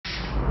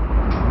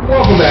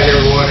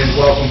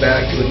welcome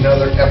back to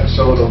another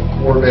episode of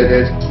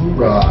Corvette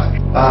Garage.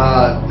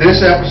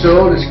 This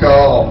episode is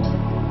called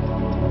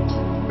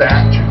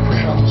Back to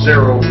Ground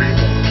Zero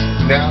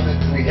Remix. Now that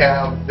we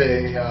have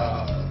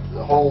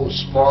the whole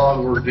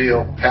smog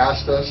ordeal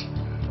past us,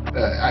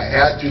 I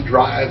had to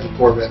drive the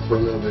Corvette for a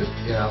little bit,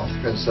 you know,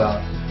 because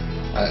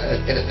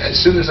as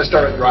soon as I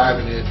started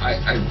driving it,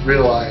 I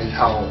realized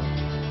how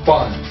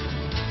fun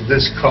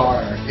this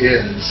car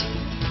is.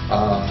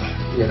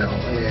 You know,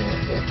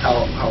 and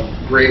how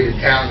great it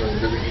handles.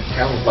 I mean, it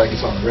handles like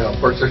it's on the rail.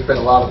 Of course, there's been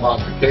a lot of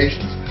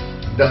modifications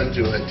done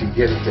to it to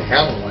get it to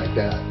handle like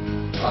that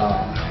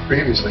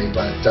previously,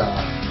 but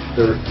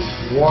there's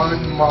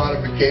one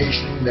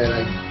modification that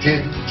I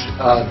didn't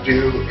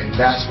do, and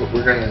that's what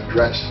we're going to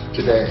address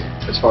today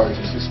as far as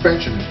the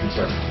suspension is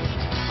concerned.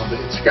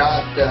 It's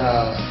got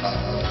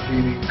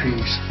VVP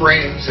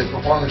springs and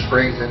performance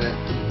springs in it.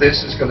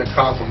 This is going to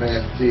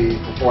complement the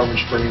performance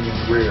spring in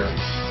the rear.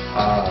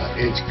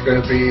 It's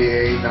going to be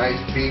a nice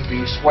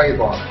VP sway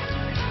bar.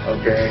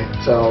 Okay,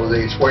 so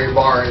the sway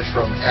bar is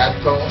from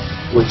Addco,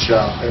 which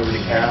I already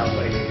have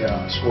a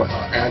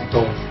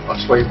Addco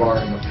sway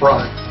bar in the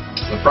front.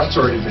 The front's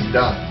already been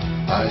done.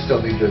 I still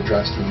need to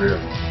address the rear.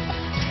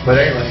 But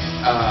anyway,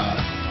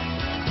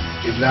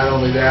 not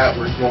only that,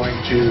 we're going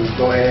to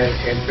go ahead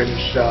and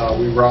finish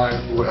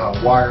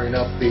wiring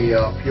up the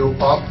fuel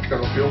pump,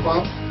 internal fuel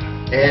pump,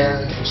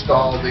 and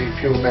install the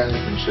fuel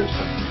management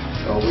system.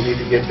 So we need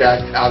to get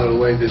that out of the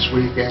way this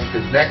weekend,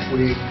 because next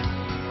week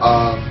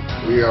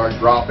we are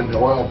dropping the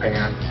oil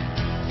pan,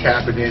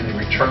 tapping in the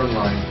return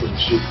line for the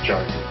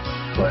supercharger.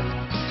 But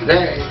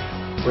today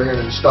we're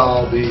going to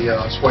install the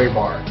sway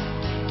bar.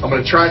 I'm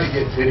going to try to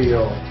get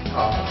video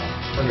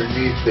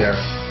underneath there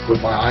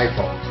with my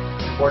iPhone.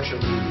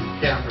 Unfortunately,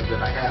 the camera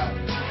that I have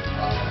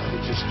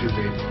is just too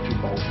big, too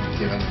bulky to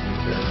get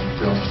underneath there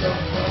and film stuff.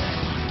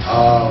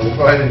 We'll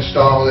go ahead and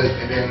install it,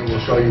 and then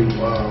we'll show you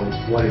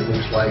what it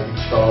looks like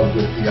installed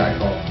with the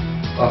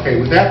iPhone. Okay,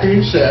 with that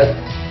being said,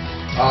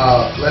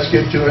 let's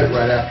get to it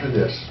right after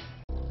this.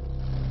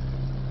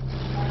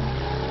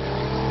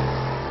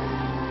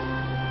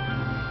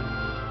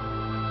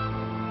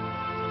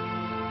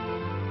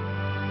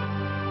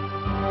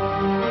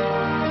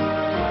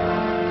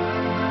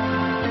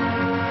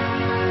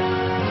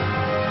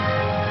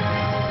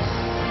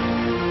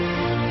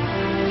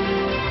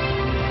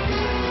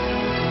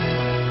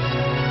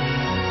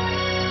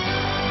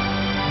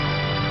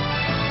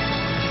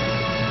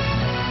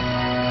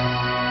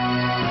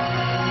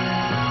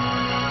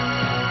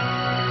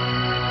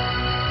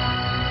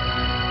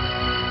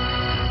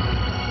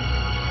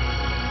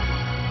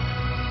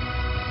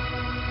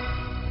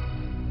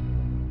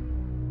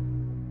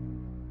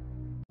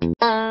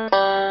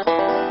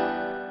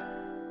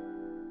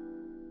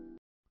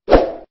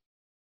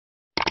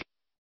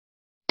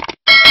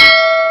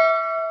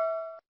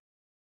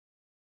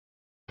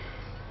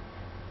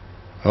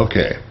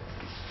 Okay,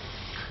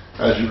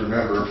 as you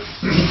remember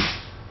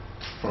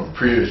from a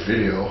previous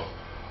video,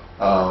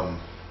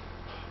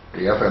 the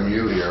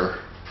FMU here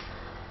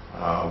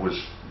was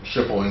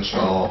simple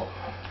install.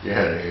 You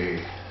had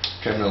a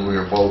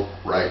 10mm bolt,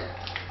 right?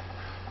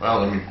 Well,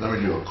 let me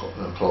do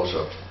a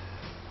close-up.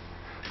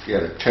 You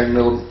had a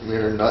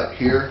 10mm nut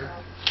here,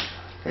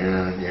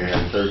 and you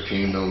had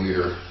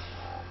 13mm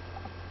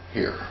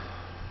here.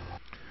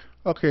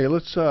 Okay,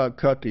 let's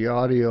cut the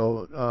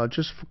audio.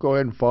 Just go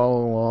ahead and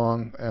follow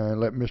along and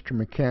let Mr.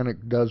 Mechanic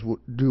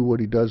do what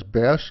he does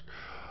best.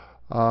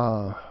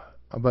 But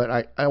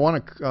I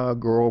want to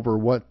go over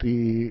what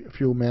the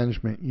fuel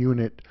management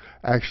unit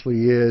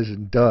actually is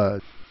and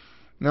does.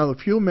 Now, the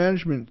fuel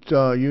management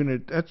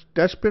unit,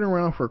 that's been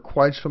around for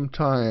quite some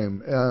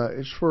time.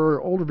 It's for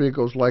older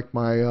vehicles like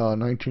my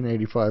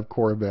 1985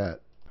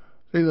 Corvette.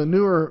 See, the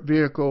newer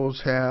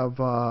vehicles have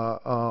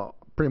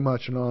pretty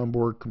much an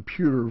onboard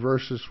computer,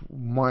 versus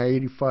my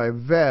 85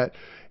 Vet.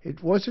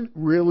 It wasn't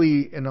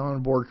really an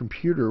onboard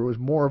computer, it was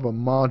more of a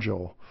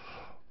module.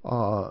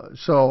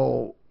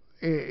 So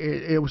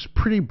it was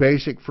pretty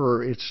basic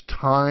for its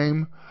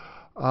time,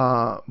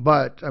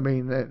 but I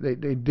mean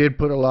they did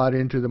put a lot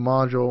into the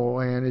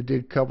module, and it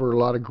did cover a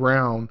lot of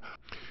ground,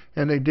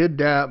 and they did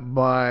that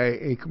by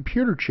a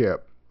computer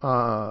chip,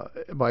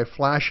 by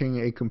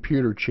flashing a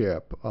computer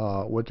chip,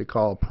 what they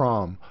call a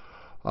PROM.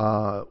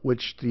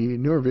 Which the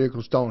newer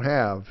vehicles don't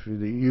have.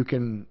 You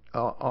can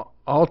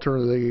alter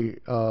the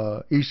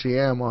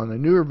ECM on the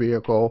newer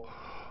vehicle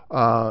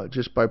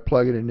just by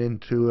plugging it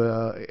into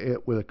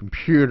it with a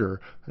computer,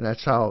 and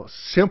that's how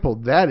simple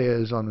that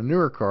is on the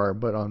newer car.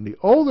 But on the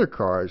older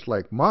cars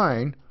like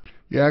mine,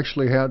 you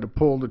actually had to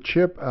pull the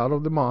chip out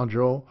of the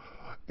module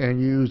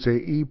and use a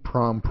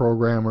EEPROM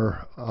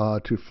programmer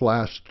to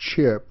flash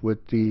chip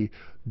with the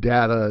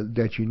data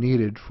that you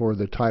needed for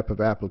the type of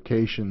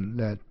application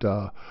that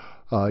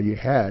you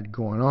had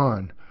going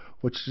on,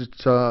 which is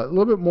a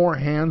little bit more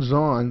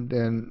hands-on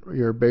than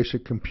your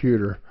basic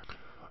computer.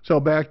 So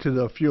back to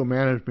the fuel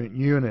management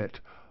unit.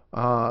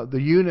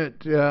 The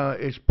unit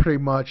is pretty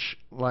much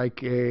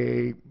like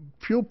a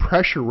fuel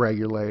pressure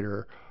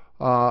regulator.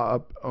 a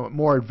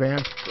more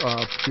advanced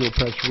fuel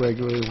pressure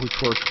regulator, which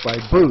works by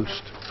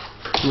boost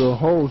through a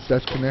hose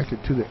that's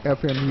connected to the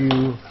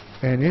FMU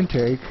and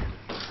intake,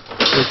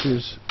 which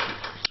is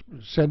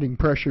sending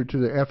pressure to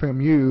the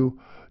FMU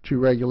to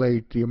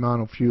regulate the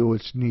amount of fuel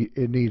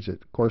it needs.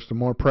 Of course, the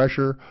more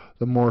pressure,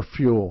 the more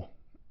fuel.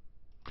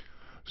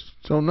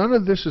 So none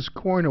of this is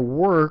going to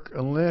work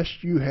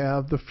unless you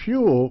have the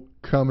fuel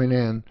coming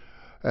in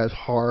as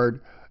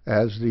hard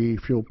as the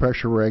fuel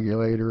pressure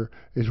regulator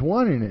is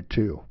wanting it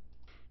to.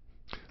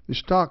 The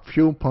stock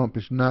fuel pump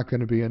is not going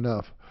to be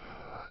enough.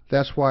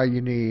 That's why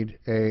you need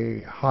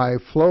a high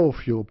flow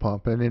fuel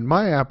pump. And in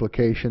my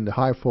application, the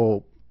high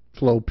flow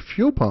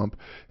fuel pump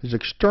is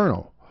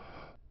external.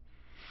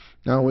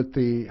 Now with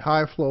the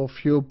high flow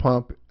fuel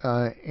pump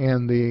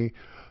and the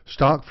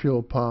stock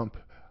fuel pump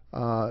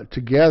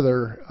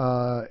together,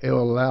 it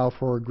will allow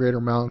for greater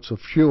amounts of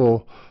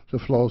fuel to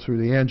flow through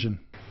the engine.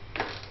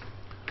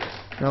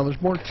 Now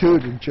there's more to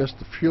it than just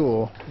the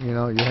fuel. You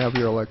know, you have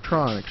your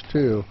electronics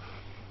too.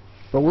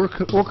 But we'll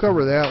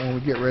cover that when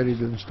we get ready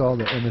to install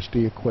the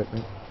MSD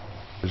equipment.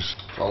 That's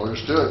all there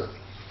is to it.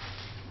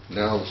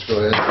 Now let's go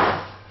ahead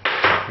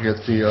and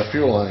get the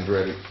fuel lines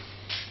ready.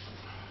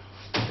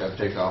 Got to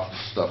take off the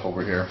stuff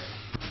over here.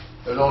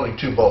 There's only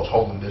 2 bolts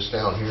holding this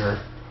down here.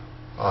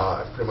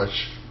 I pretty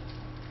much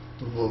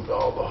removed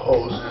all the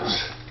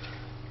hoses,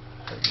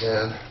 and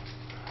then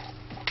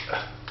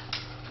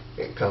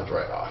it comes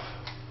right off,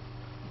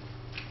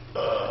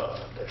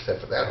 except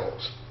for that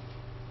hose.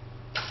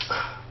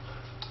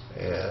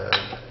 And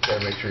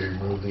then make sure you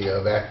remove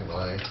the vacuum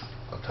line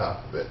on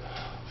top of it.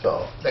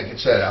 So that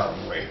gets that out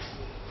of the way.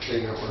 The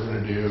thing that we're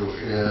going to do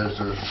is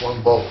there's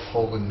 1 bolt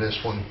holding this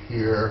one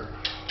here.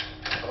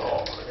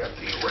 Oh, I got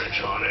the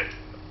wrench on it.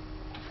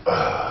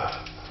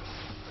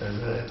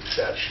 And then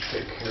that should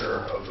take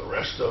care of the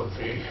rest of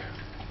the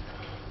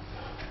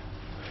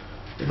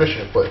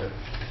emission equipment.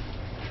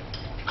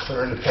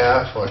 Clearing the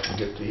path so I can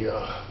get the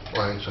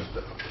lines hooked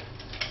up.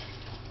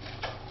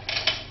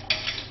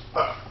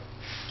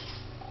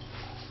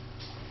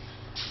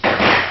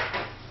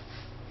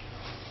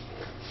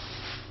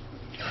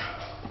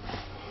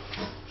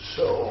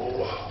 So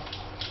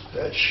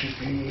that should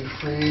be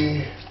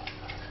free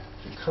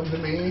to come to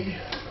me,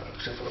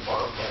 except for the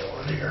bottom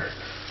one here.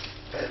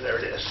 And there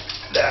it is.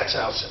 That's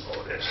how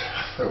simple it is.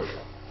 There we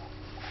go.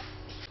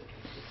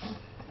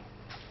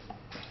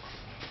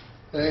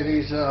 Hey,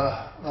 these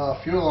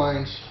fuel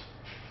lines,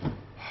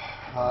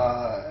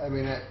 I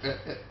mean,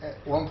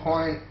 at one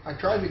point, I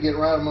tried to get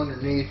right them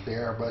underneath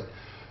there, but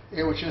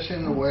it was just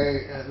in the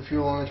way. The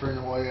fuel lines were in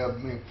the way of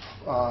me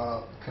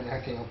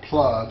connecting a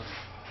plug.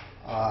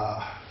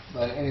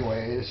 But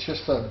anyway, it's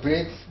just a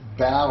big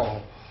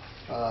battle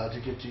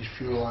to get these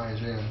fuel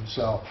lines in.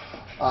 So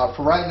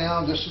for right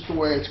now, this is the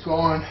way it's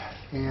going,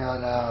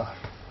 and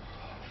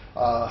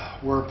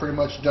we're pretty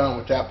much done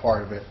with that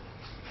part of it.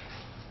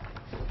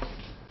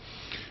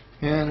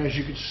 And as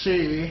you can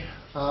see,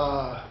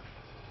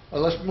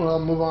 let's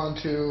move on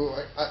to,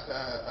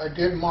 I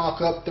did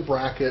mock up the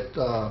bracket,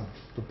 the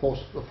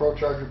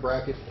ProCharger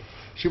bracket,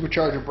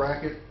 Supercharger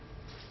bracket.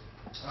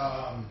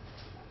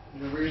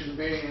 The reason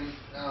being,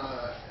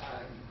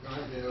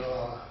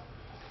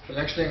 the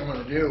next thing I'm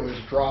going to do is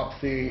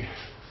drop the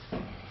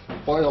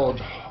oil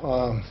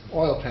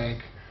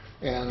tank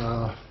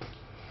and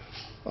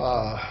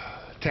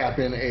tap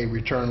in a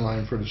return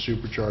line for the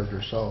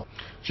supercharger. So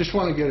just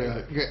want to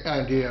get an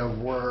idea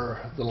of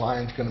where the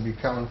line's going to be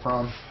coming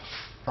from.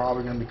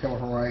 Probably going to be coming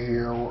from right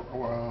here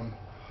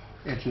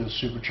into the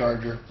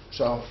supercharger.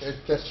 So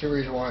that's the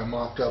reason why I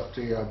mocked up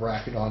the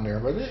bracket on there.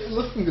 But it's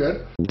looking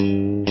good.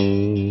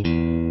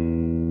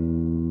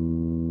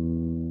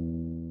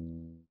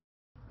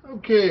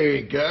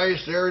 Okay,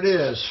 guys, there it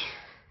is.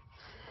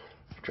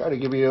 Try to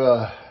give you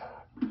an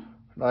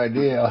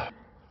idea.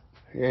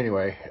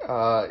 Anyway,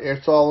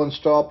 it's all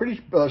installed, pretty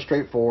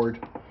straightforward.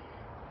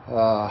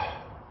 There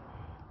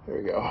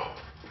we go.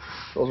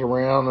 Goes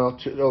around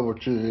over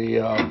to the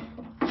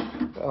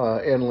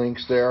end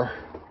links there.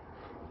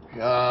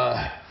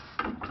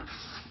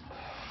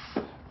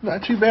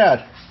 Not too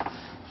bad.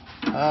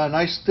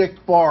 Nice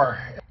thick bar.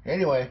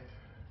 Anyway,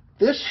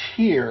 this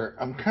here,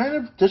 I'm kind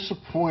of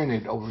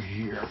disappointed over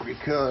here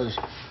because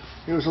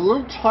it was a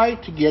little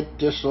tight to get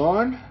this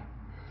on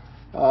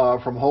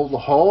from hole to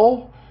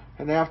hole,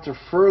 and after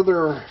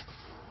further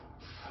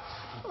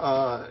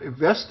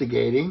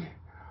investigating,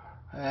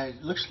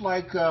 it looks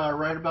like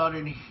right about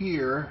in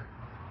here,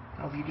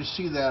 I don't know if you can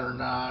see that or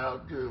not, I'll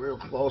do a real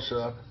close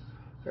up.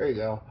 There you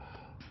go.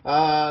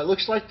 It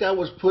looks like that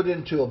was put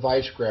into a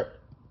vice grip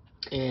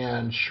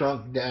and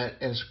shrunk that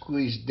and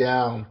squeezed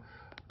down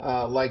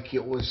like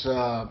it was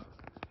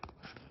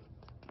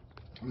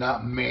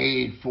not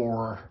made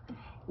for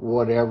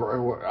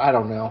whatever, I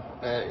don't know.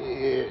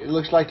 It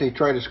looks like they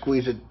tried to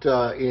squeeze it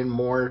in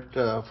more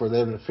for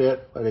them to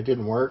fit, but it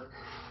didn't work.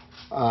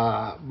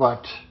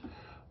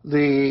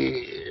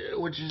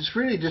 Which is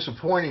really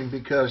disappointing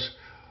because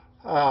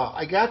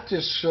I got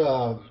this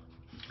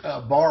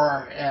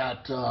bar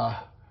at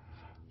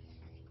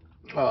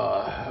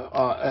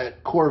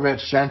at Corvette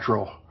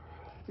Central,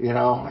 you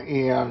know,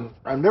 and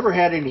I've never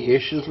had any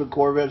issues with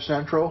Corvette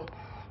Central,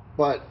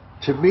 but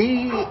to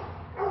me,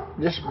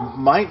 this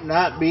might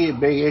not be a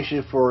big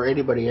issue for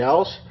anybody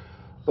else,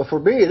 but for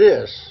me it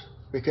is,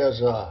 because,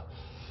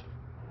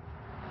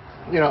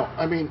 you know,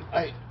 I mean,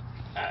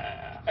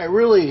 I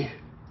really,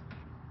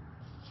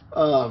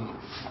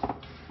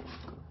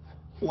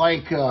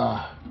 like,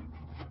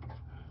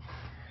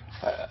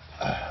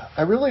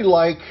 I really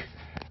like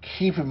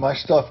keeping my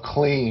stuff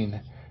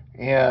clean,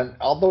 and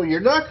although you're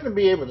not going to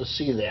be able to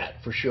see that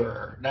for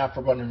sure, not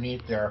from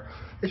underneath there,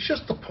 it's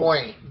just the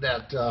point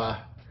that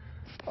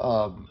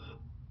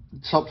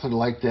something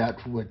like that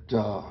would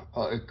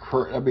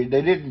occur. I mean,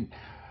 they didn't.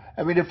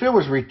 I mean, if it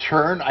was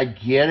returned, I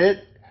get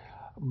it,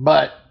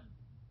 but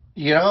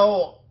you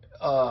know,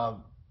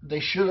 they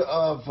should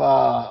have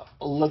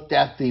looked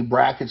at the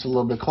brackets a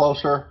little bit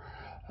closer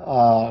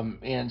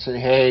and said,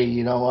 hey,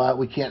 you know what,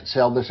 we can't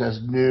sell this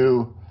as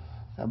new,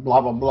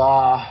 blah blah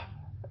blah,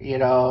 you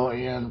know.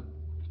 And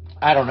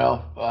I don't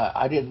know.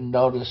 I didn't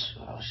notice.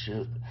 Oh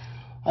shoot!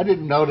 I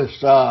didn't notice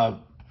that.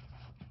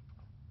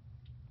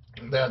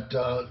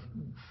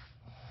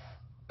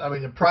 I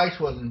mean, the price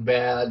wasn't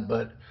bad,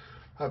 but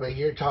I mean,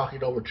 you're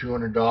talking over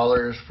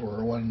 $200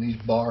 for one of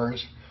these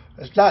bars.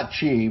 It's not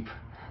cheap,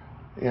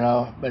 you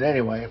know. But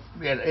anyway,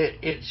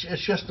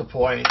 it's just the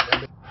point.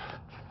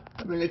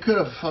 I mean, they could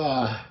have.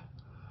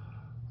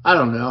 I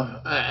don't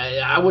know.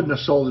 I wouldn't have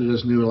sold it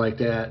as new like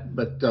that,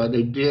 but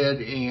they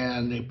did,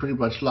 and they pretty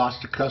much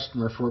lost a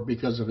customer for it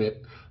because of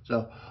it.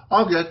 So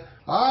all good.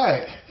 All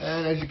right,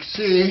 and as you can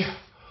see,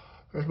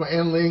 there's my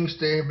end links.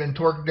 They've been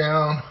torqued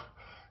down,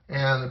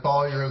 and the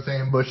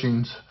polyurethane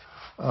bushings.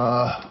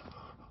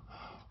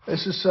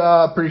 This is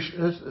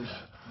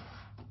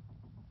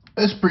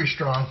it's pretty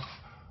strong.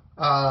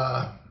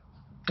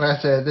 Like I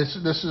said, this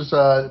is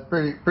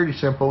pretty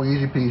simple,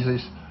 easy peasy.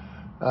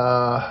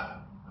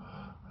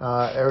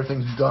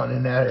 Everything's done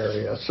in that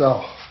area.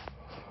 So.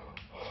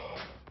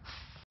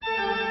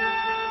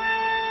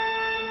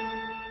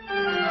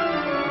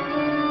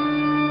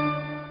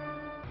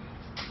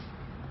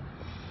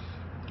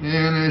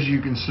 And as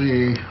you can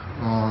see,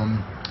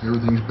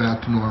 everything's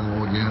back to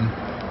normal again.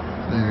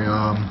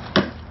 The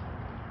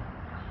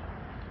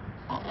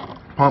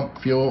pump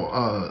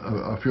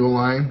fuel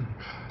line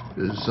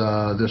is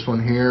this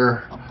one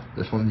here.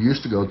 This one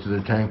used to go to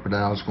the tank, but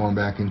now it's going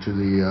back into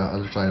the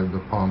other side of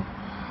the pump.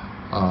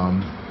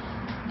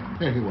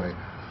 Anyway,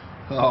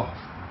 so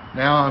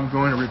now I'm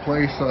going to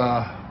replace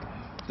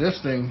this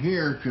thing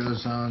here,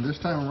 because this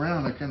time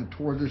around I kind of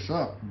tore this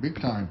up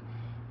big time.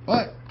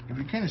 But if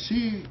you kind of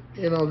see,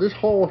 you know, this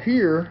hole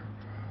here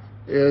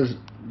is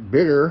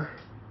bigger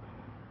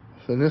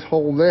than this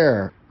hole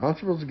there. I'm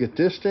supposed to get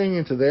this thing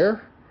into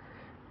there?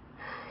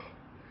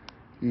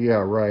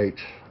 Yeah, right.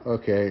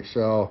 Okay,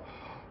 so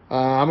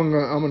I'm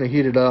gonna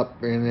heat it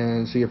up and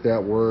then see if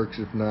that works.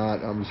 If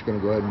not, I'm just gonna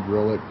go ahead and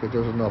drill it, because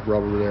there's enough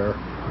rubber there.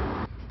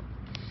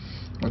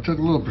 I took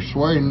a little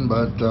persuading,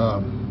 but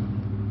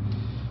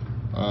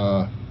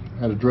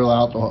had to drill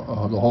out the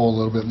hole a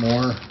little bit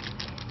more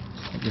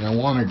than I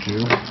wanted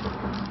to.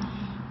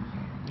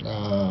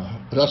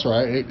 But that's all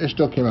right. It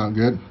still came out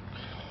good.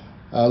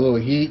 A little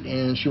heat,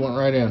 and she went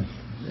right in,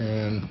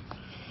 and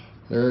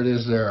there it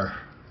is there.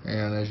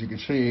 And as you can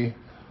see,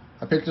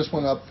 I picked this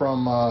one up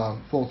from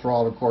Full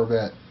Throttle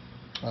Corvette.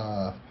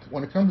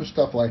 When it comes to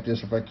stuff like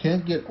this, if I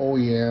can't get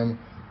OEM,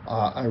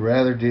 I'd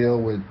rather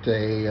deal with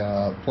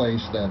a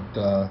place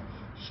that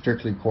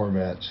strictly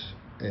Corvettes,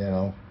 you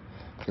know,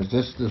 because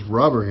this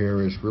rubber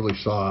here is really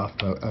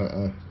soft,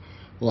 a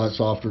lot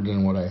softer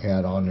than what I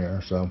had on there.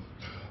 So,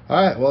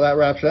 all right, well, that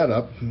wraps that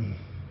up.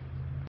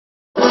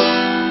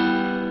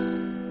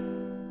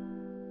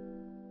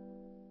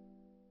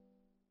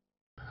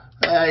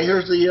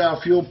 Here's the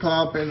fuel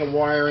pump and the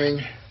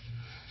wiring.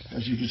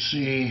 As you can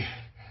see,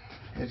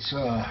 it's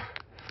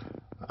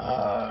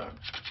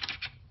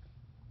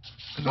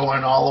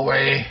going all the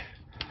way.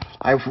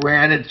 I've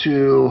ran it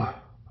to,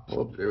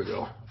 oh, there we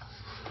go.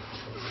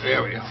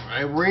 There we go.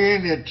 I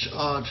ran it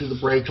to the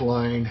brake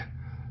line,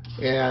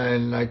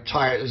 and I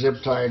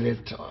zip tied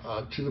it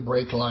to the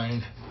brake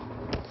line.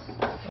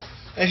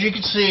 As you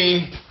can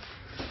see,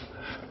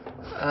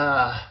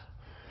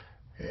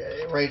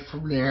 right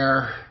from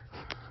there,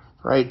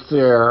 right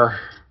there.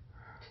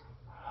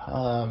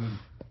 Of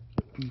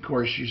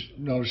course, you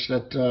notice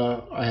that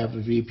I have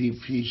a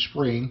VPP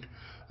spring,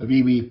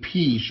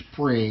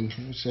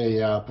 It's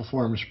a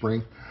performance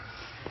spring.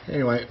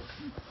 Anyway,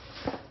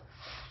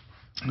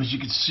 as you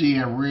can see,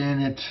 I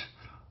ran it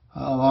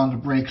along the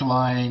brake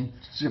line,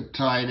 zip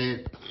tied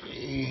it,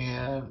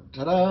 and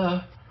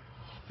ta-da!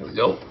 There we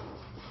go.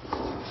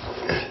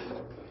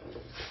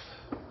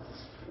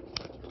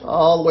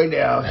 All the way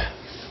down.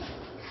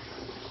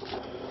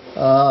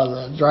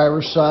 The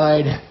driver's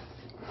side.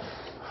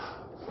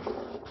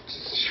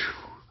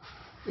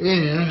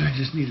 And I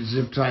just need to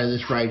zip tie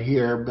this right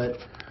here, but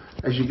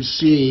as you can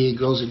see, it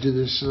goes into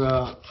this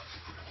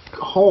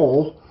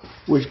hole,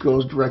 which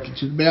goes directly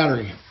to the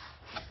battery.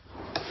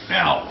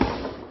 Now,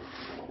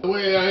 The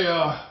way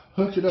I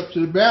hooked it up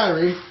to the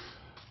battery,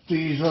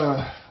 these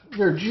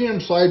they're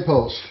GM slide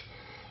posts.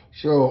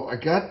 So I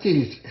got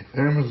these at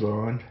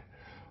Amazon.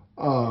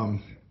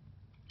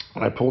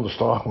 I pulled the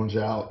stock ones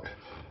out,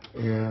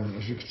 and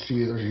as you can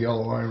see, there's a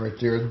yellow line right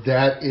there.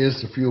 That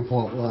is the fuel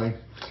pump line.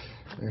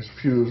 There's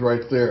fuse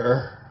right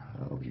there. I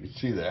don't know if you can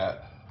see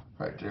that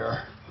right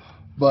there,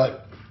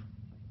 but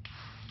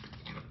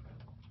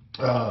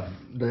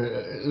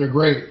they're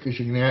great because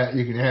you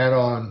can add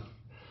on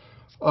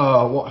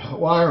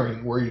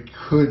wiring where you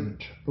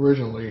couldn't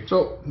originally.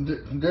 So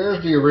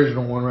there's the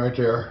original one right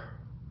there,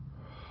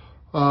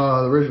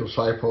 the original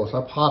side post.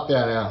 I popped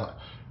that out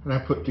and I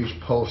put these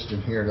posts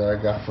in here that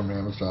I got from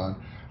Amazon,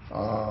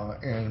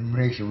 and it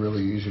makes it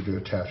really easy to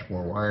attach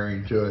more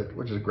wiring to it,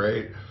 which is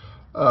great.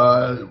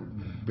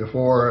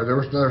 Before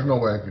there's no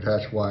way I could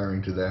attach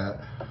wiring to that.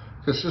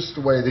 It's just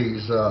the way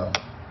these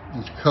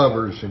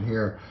covers in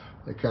here,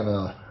 they kind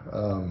of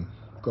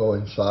go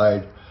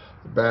inside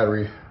the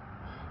battery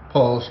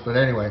post. But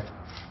anyway,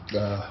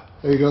 there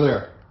you go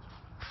there.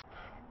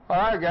 All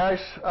right, guys,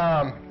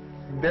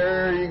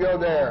 there you go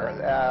there.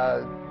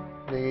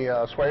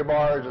 The sway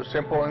bar is a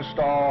simple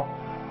install.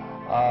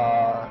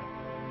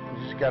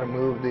 You just got to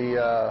move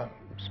the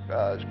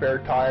spare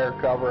tire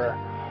cover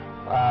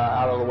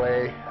out of the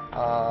way.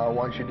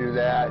 Once you do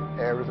that,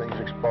 everything's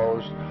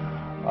exposed.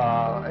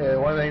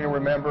 And one thing to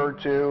remember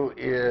too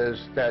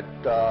is that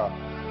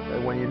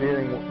when you're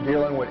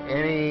dealing with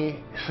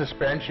any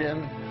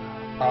suspension,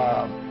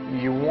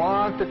 you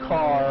want the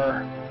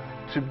car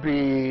to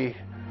be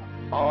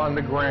on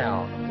the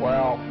ground.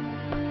 Well,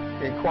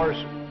 of course,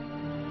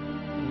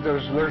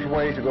 there's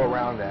ways to go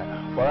around that.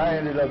 What I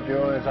ended up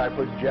doing is I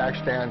put jack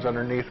stands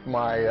underneath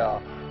my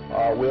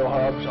wheel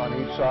hubs on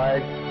each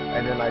side,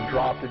 and then I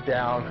dropped it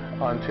down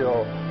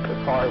until the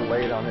car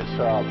laid on its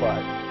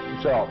butt.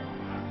 So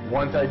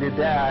once I did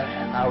that,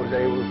 I was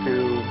able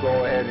to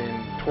go ahead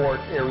and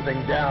torque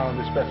everything down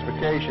to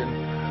specification,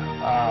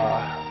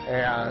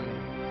 and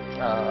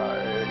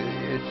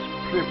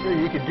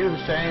you can do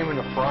the same in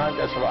the front.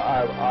 That's what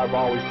I've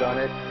always done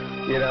it.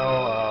 You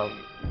know,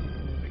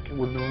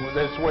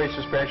 that's the way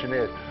suspension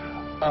is.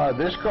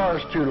 This car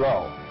is too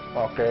low.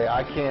 Okay,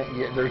 I can't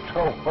get. There's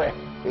no way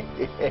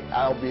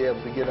I'll be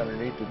able to get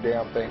underneath the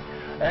damn thing.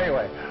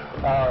 Anyway,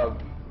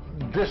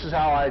 this is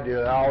how I do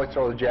it. I always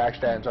throw the jack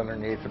stands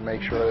underneath to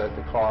make sure that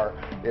the car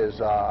is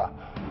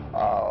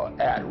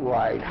at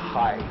right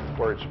height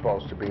where it's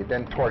supposed to be.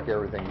 Then torque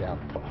everything down.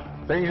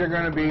 Things are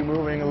going to be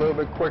moving a little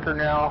bit quicker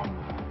now,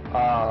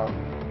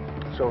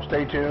 so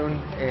stay tuned.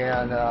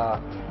 And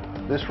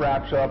this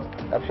wraps up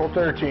episode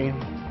 13.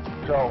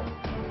 So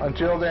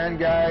until then,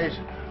 guys,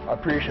 I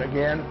appreciate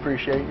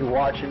you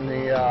watching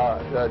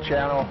the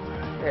channel,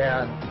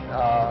 and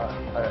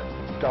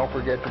don't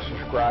forget to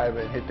subscribe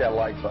and hit that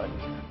like button.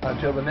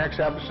 Until the next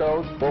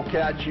episode, we'll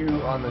catch you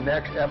on the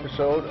next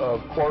episode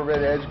of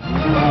Corvette Edge.